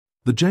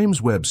The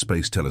James Webb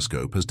Space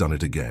Telescope has done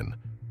it again,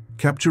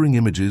 capturing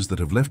images that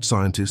have left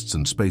scientists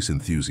and space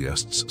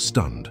enthusiasts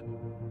stunned.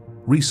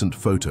 Recent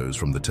photos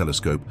from the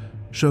telescope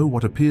show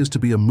what appears to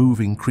be a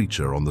moving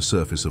creature on the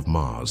surface of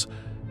Mars,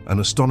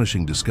 an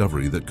astonishing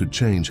discovery that could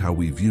change how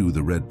we view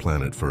the red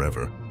planet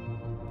forever.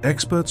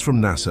 Experts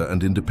from NASA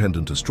and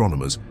independent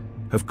astronomers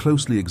have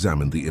closely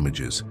examined the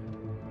images,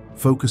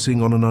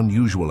 focusing on an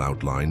unusual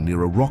outline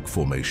near a rock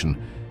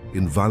formation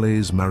in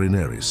Valles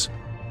Marineris,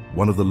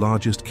 one of the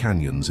largest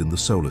canyons in the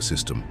solar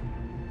system.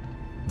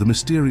 The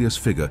mysterious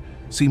figure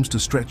seems to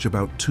stretch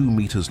about 2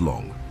 meters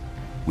long,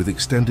 with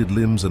extended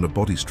limbs and a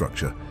body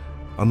structure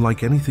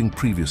unlike anything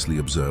previously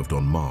observed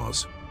on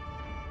Mars.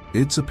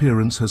 Its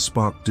appearance has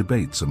sparked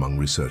debates among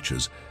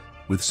researchers,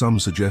 with some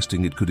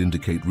suggesting it could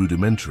indicate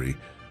rudimentary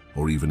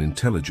or even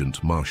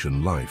intelligent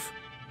Martian life.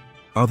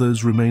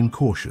 Others remain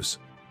cautious,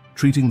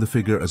 treating the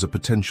figure as a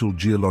potential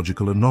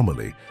geological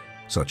anomaly,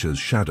 such as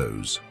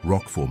shadows,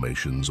 rock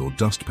formations, or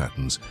dust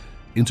patterns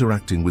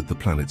interacting with the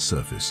planet's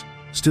surface.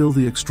 Still,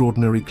 the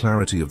extraordinary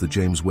clarity of the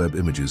James Webb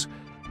images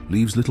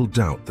leaves little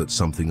doubt that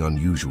something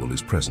unusual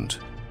is present.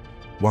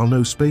 While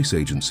no space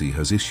agency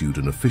has issued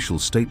an official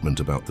statement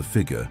about the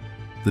figure,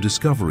 the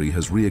discovery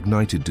has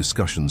reignited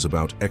discussions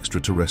about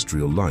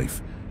extraterrestrial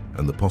life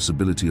and the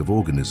possibility of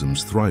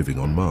organisms thriving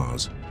on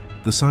Mars.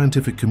 The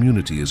scientific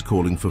community is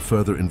calling for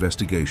further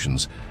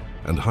investigations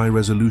and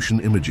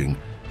high-resolution imaging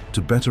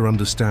to better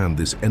understand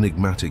this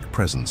enigmatic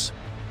presence.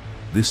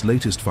 This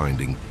latest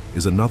finding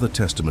is another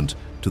testament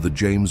to the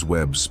James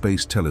Webb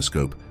Space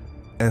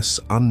Telescope's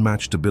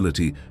unmatched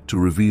ability to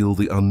reveal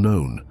the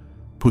unknown,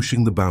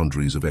 pushing the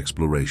boundaries of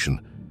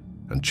exploration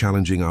and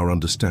challenging our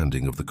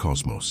understanding of the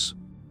cosmos.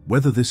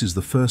 Whether this is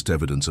the first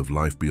evidence of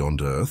life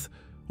beyond Earth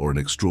or an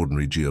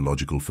extraordinary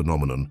geological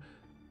phenomenon,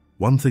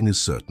 one thing is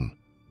certain: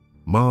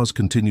 Mars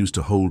continues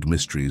to hold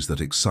mysteries that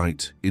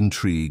excite,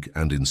 intrigue,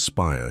 and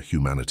inspire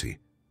humanity.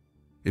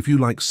 If you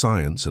like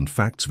science and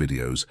facts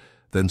videos,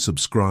 then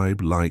subscribe,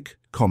 like,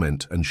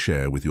 comment, and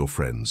share with your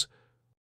friends.